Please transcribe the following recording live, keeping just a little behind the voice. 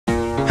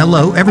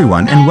Hello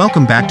everyone and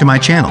welcome back to my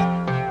channel.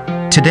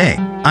 Today,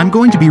 I'm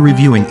going to be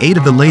reviewing 8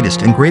 of the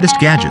latest and greatest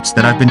gadgets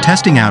that I've been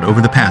testing out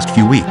over the past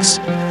few weeks.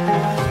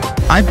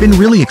 I've been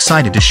really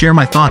excited to share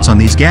my thoughts on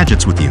these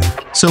gadgets with you,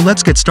 so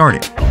let's get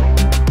started.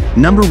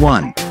 Number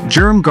 1.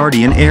 Germ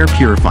Guardian Air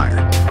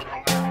Purifier.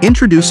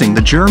 Introducing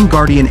the Germ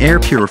Guardian Air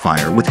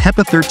Purifier with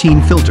HEPA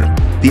 13 filter,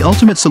 the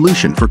ultimate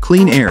solution for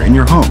clean air in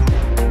your home.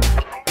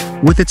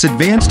 With its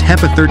advanced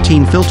HEPA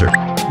 13 filter,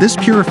 this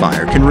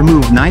purifier can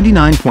remove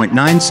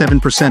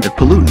 99.97% of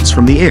pollutants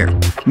from the air,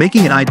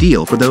 making it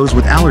ideal for those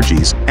with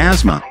allergies,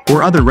 asthma,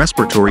 or other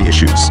respiratory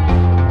issues.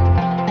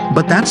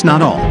 But that's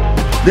not all.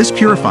 This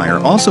purifier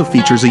also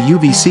features a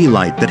UVC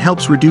light that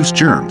helps reduce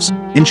germs,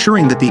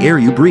 ensuring that the air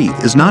you breathe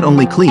is not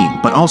only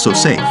clean but also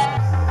safe.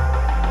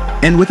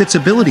 And with its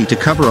ability to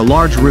cover a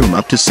large room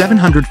up to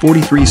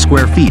 743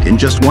 square feet in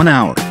just 1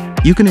 hour,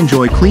 you can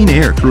enjoy clean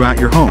air throughout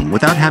your home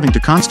without having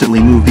to constantly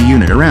move the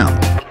unit around.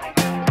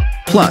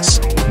 Plus,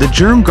 the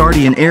Germ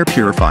Guardian Air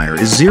Purifier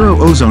is zero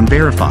ozone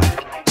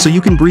verified, so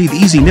you can breathe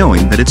easy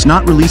knowing that it's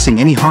not releasing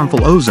any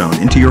harmful ozone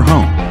into your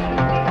home.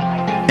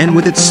 And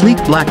with its sleek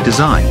black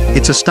design,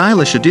 it's a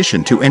stylish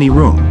addition to any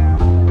room.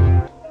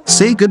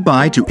 Say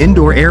goodbye to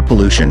indoor air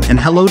pollution and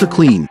hello to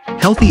clean,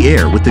 healthy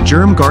air with the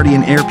Germ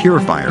Guardian Air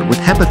Purifier with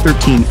HEPA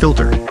 13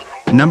 filter.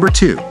 Number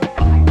 2.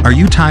 Are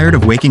you tired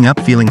of waking up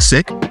feeling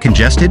sick,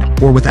 congested,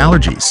 or with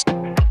allergies?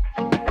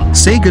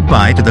 Say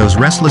goodbye to those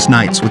restless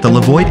nights with the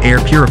LEVOIT air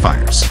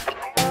purifiers.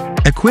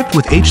 Equipped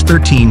with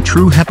H13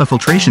 True HEPA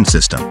filtration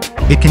system,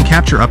 it can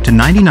capture up to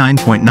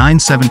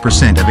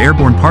 99.97% of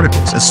airborne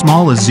particles as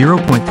small as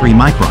 0.3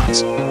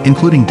 microns,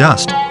 including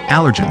dust,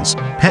 allergens,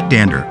 pet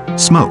dander,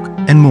 smoke,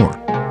 and more.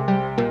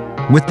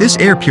 With this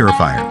air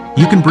purifier,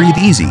 you can breathe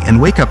easy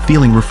and wake up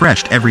feeling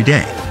refreshed every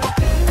day.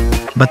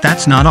 But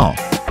that's not all.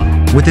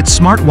 With its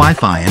smart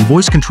Wi-Fi and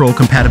voice control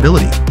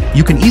compatibility,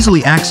 you can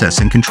easily access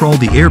and control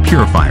the air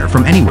purifier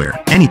from anywhere,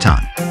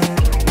 anytime.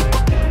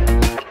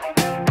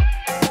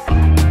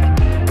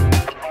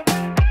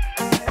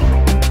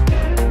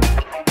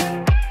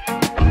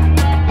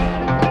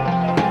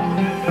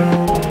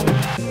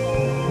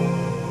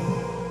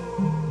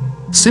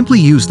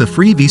 Simply use the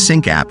free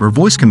VSync app or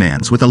voice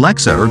commands with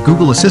Alexa or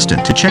Google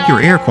Assistant to check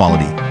your air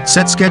quality,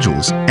 set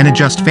schedules, and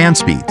adjust fan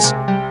speeds.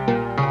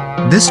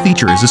 This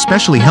feature is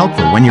especially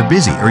helpful when you're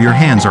busy or your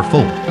hands are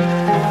full.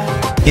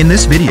 In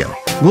this video,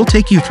 we'll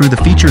take you through the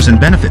features and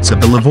benefits of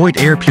the LEVOIT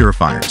air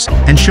purifiers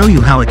and show you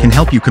how it can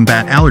help you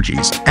combat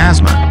allergies,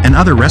 asthma, and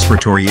other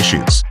respiratory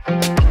issues.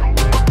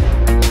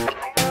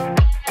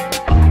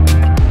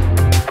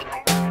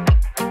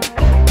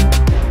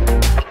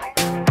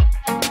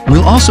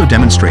 We'll also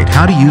demonstrate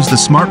how to use the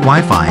smart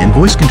Wi-Fi and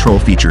voice control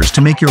features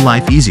to make your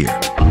life easier.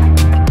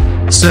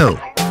 So,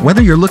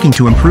 whether you're looking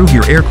to improve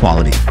your air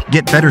quality,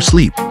 get better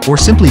sleep, or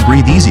simply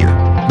breathe easier,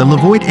 the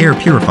LEVOIT air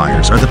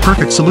purifiers are the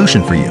perfect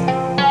solution for you.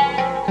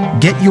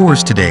 Get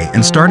yours today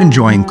and start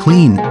enjoying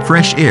clean,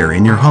 fresh air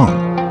in your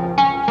home.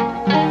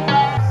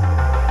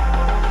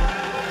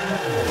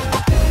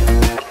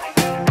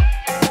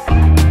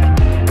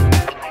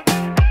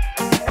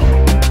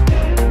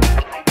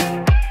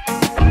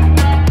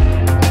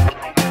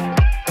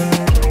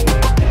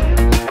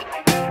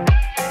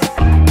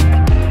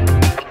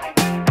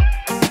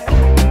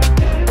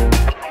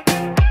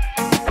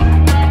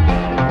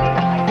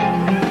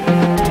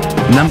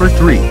 Number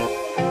 3.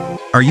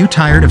 Are you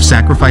tired of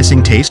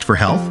sacrificing taste for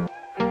health?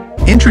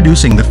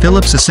 Introducing the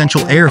Philips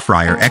Essential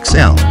Airfryer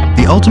XL,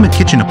 the ultimate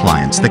kitchen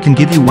appliance that can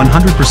give you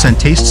 100%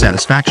 taste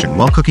satisfaction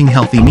while cooking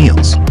healthy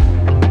meals.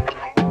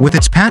 With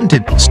its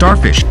patented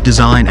starfish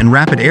design and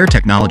rapid air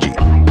technology,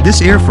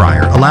 this air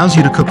fryer allows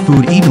you to cook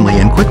food evenly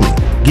and quickly,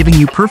 giving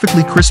you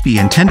perfectly crispy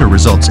and tender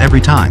results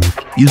every time,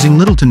 using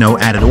little to no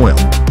added oil.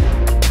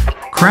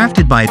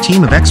 Crafted by a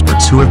team of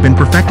experts who have been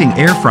perfecting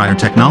air fryer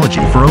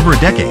technology for over a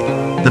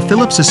decade, the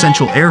Philips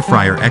Essential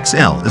Airfryer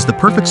XL is the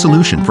perfect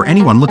solution for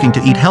anyone looking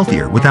to eat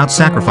healthier without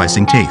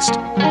sacrificing taste.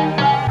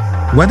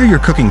 Whether you're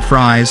cooking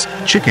fries,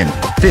 chicken,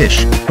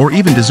 fish, or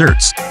even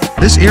desserts,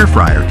 this air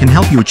fryer can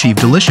help you achieve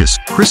delicious,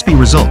 crispy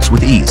results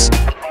with ease.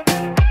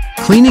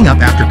 Cleaning up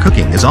after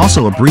cooking is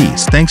also a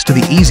breeze thanks to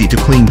the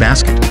easy-to-clean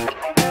basket.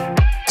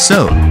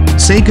 So,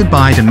 say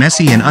goodbye to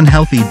messy and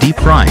unhealthy deep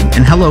frying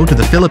and hello to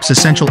the Philips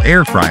Essential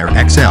Airfryer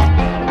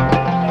XL.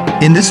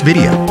 In this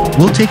video,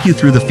 we'll take you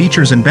through the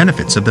features and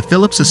benefits of the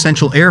Philips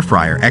Essential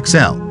Airfryer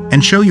XL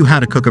and show you how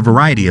to cook a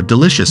variety of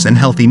delicious and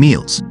healthy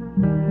meals.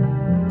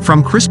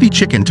 From crispy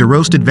chicken to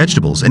roasted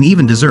vegetables and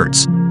even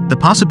desserts, the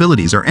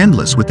possibilities are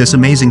endless with this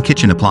amazing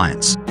kitchen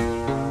appliance.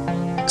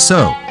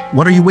 So,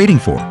 what are you waiting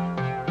for?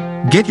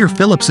 Get your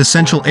Philips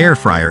Essential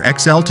Airfryer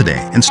XL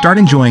today and start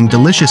enjoying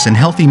delicious and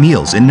healthy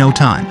meals in no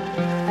time.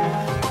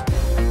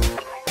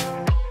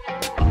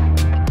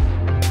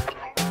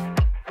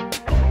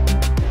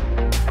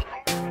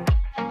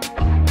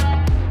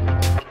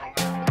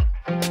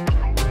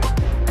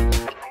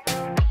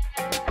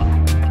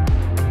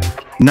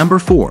 Number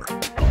 4.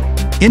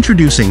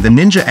 Introducing the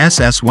Ninja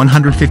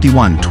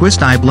SS151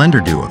 TWISTi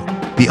Blender Duo,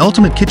 the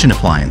ultimate kitchen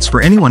appliance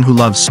for anyone who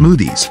loves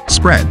smoothies,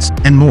 spreads,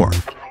 and more.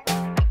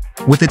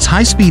 With its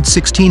high-speed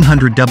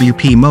 1600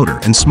 WP motor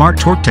and smart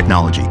torque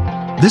technology,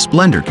 this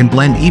blender can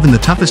blend even the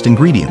toughest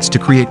ingredients to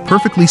create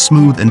perfectly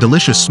smooth and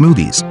delicious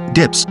smoothies,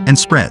 dips, and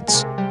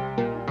spreads.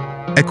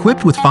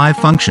 Equipped with 5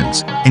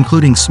 functions,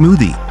 including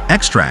smoothie,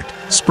 extract,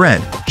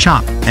 spread,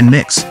 chop, and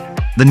mix,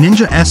 the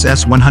Ninja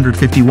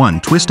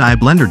SS151 TWISTi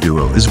Blender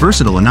Duo is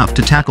versatile enough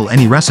to tackle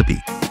any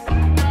recipe.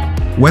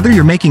 Whether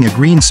you're making a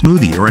green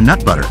smoothie or a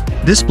nut butter,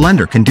 this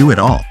blender can do it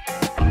all.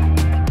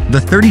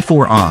 The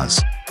 34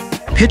 Oz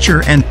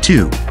pitcher and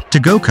 2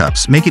 to-go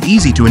cups make it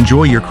easy to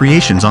enjoy your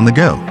creations on the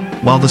go,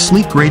 while the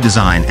sleek gray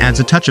design adds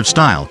a touch of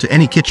style to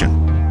any kitchen.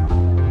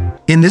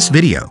 In this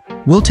video,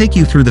 we'll take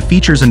you through the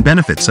features and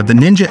benefits of the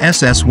Ninja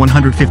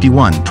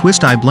SS151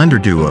 TWISTi Blender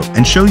Duo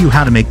and show you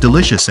how to make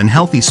delicious and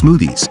healthy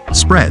smoothies,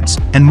 spreads,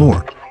 and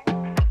more.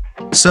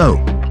 So,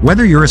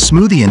 whether you're a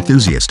smoothie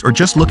enthusiast or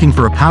just looking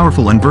for a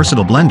powerful and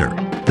versatile blender,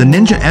 the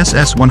Ninja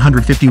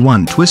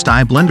SS151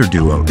 TWISTi Blender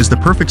Duo is the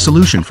perfect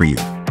solution for you.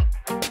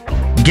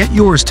 Get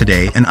yours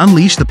today and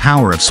unleash the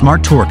power of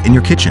smart torque in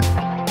your kitchen.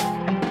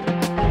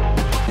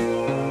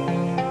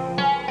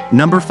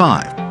 Number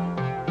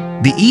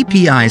 5. The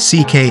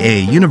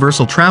EPI-CKA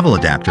Universal Travel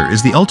Adapter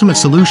is the ultimate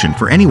solution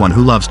for anyone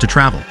who loves to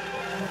travel.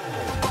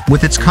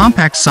 With its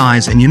compact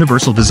size and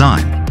universal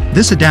design,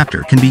 this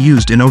adapter can be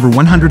used in over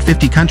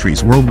 150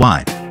 countries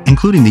worldwide,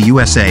 including the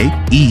USA,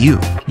 EU,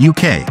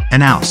 UK,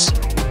 and AUS.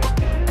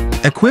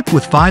 Equipped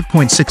with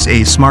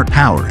 5.6A smart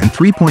power and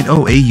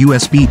 3.0A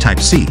USB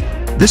Type-C,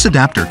 this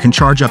adapter can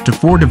charge up to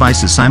 4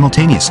 devices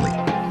simultaneously,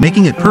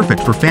 making it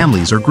perfect for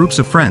families or groups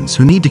of friends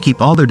who need to keep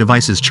all their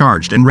devices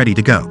charged and ready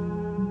to go.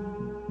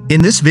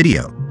 In this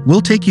video,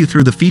 we'll take you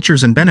through the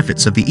features and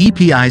benefits of the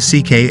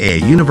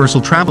EPI-CKA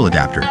Universal Travel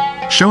Adapter,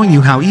 showing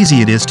you how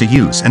easy it is to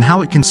use and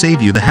how it can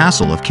save you the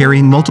hassle of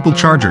carrying multiple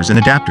chargers and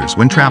adapters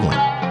when traveling.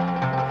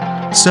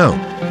 So,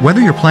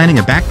 whether you're planning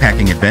a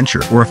backpacking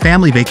adventure or a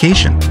family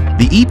vacation,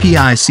 the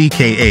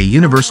EPI-CKA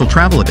Universal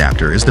Travel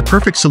Adapter is the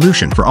perfect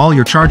solution for all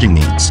your charging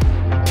needs.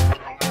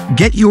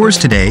 Get yours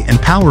today and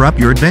power up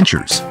your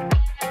adventures.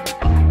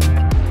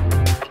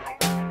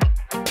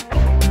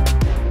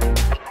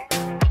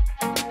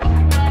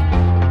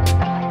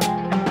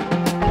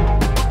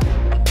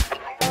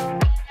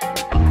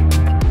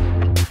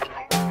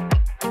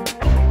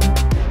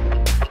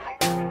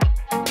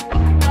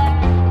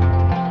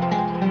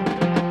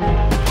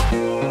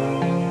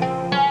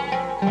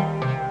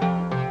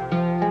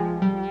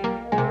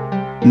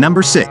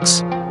 Number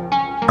 6.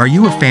 Are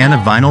you a fan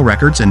of vinyl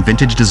records and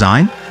vintage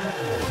design?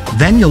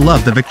 Then you'll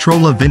love the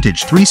Victrola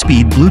Vintage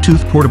 3-speed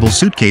Bluetooth portable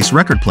suitcase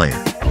record player.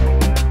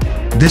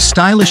 This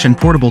stylish and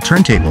portable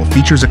turntable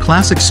features a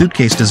classic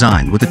suitcase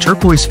design with a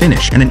turquoise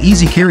finish and an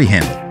easy carry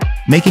handle,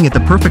 making it the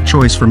perfect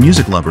choice for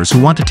music lovers who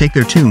want to take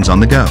their tunes on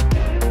the go.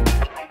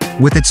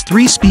 With its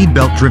 3-speed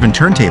belt-driven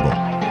turntable,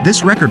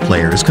 this record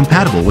player is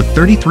compatible with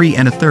 33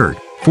 1/3,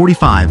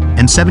 45,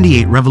 and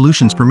 78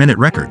 revolutions per minute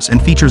records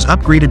and features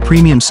upgraded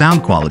premium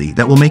sound quality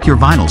that will make your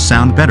vinyls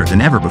sound better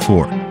than ever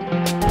before.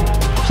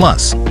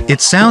 Plus,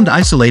 its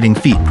sound-isolating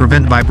feet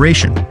prevent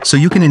vibration, so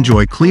you can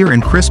enjoy clear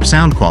and crisp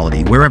sound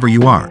quality wherever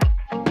you are.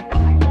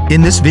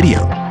 In this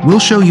video, we'll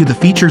show you the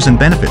features and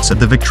benefits of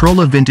the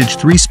Victrola Vintage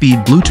 3-speed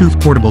Bluetooth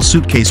portable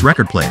suitcase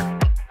record player,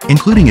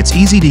 including its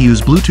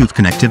easy-to-use Bluetooth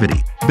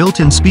connectivity,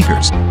 built-in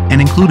speakers, and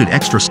included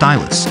extra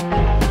stylus.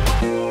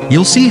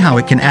 You'll see how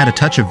it can add a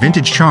touch of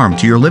vintage charm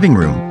to your living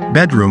room,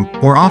 bedroom,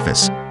 or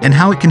office, and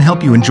how it can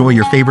help you enjoy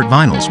your favorite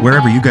vinyls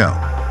wherever you go.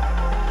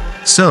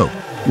 So,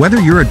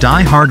 whether you're a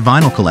die-hard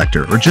vinyl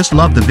collector or just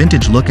love the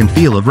vintage look and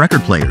feel of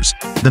record players,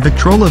 the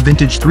Victrola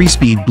Vintage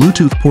 3-speed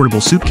Bluetooth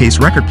portable suitcase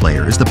record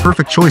player is the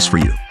perfect choice for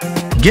you.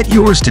 Get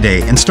yours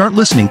today and start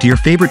listening to your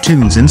favorite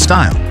tunes in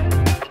style.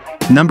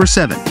 Number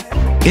 7.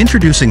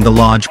 Introducing the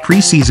Lodge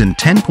Pre-Seasoned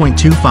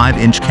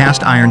 10.25-inch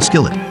Cast Iron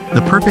Skillet,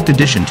 the perfect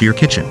addition to your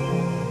kitchen.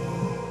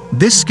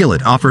 This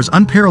skillet offers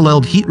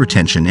unparalleled heat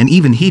retention and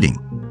even heating,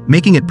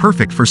 making it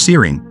perfect for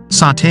searing,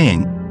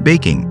 sautéing,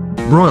 baking,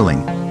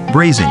 broiling,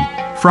 braising,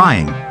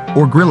 frying,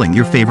 or grilling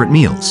your favorite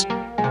meals.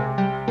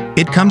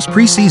 It comes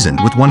pre-seasoned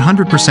with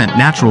 100%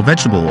 natural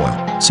vegetable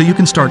oil, so you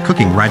can start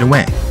cooking right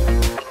away.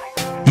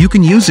 You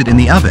can use it in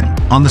the oven,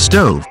 on the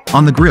stove,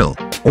 on the grill,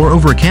 or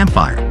over a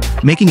campfire,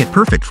 making it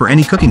perfect for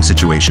any cooking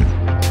situation.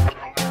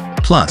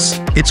 Plus,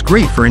 it's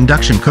great for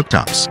induction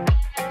cooktops.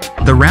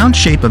 The round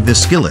shape of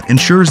this skillet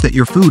ensures that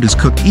your food is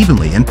cooked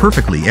evenly and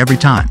perfectly every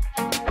time.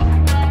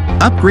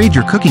 Upgrade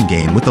your cooking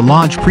game with the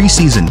Lodge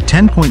Pre-Seasoned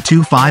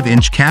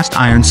 10.25-inch Cast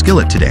Iron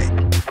Skillet today.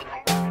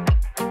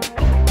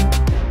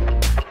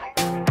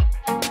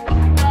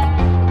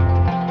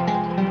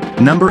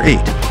 Number 8.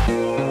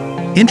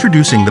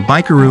 Introducing the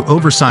Bikeroo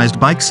Oversized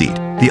Bike Seat,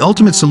 the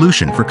ultimate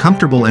solution for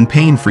comfortable and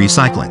pain-free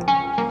cycling.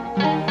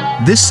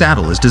 This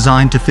saddle is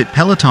designed to fit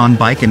Peloton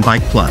Bike and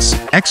Bike Plus,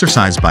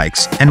 exercise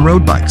bikes, and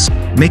road bikes,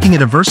 making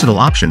it a versatile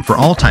option for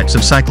all types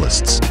of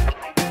cyclists.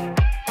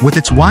 With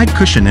its wide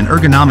cushion and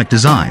ergonomic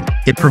design,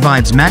 it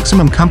provides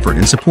maximum comfort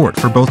and support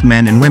for both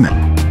men and women.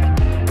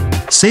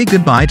 Say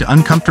goodbye to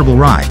uncomfortable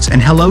rides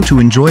and hello to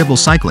enjoyable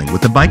cycling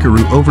with the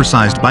Bikeroo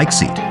oversized bike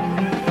seat.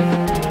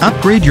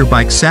 Upgrade your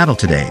bike saddle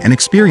today and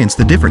experience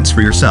the difference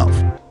for yourself.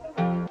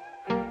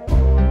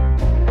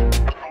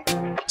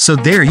 So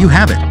there you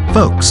have it,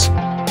 folks.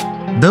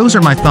 Those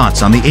are my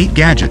thoughts on the 8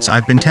 gadgets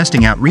I've been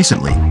testing out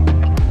recently.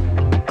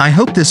 I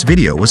hope this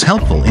video was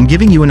helpful in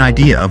giving you an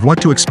idea of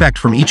what to expect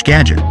from each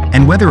gadget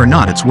and whether or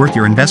not it's worth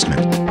your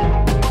investment.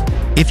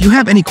 If you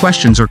have any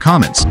questions or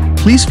comments,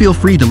 please feel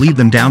free to leave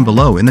them down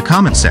below in the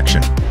comments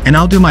section, and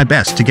I'll do my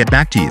best to get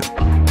back to you.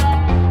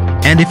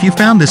 And if you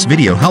found this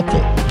video helpful,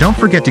 don't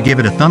forget to give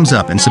it a thumbs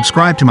up and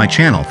subscribe to my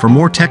channel for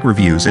more tech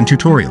reviews and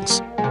tutorials.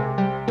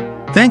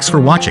 Thanks for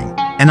watching,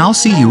 and I'll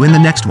see you in the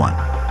next one.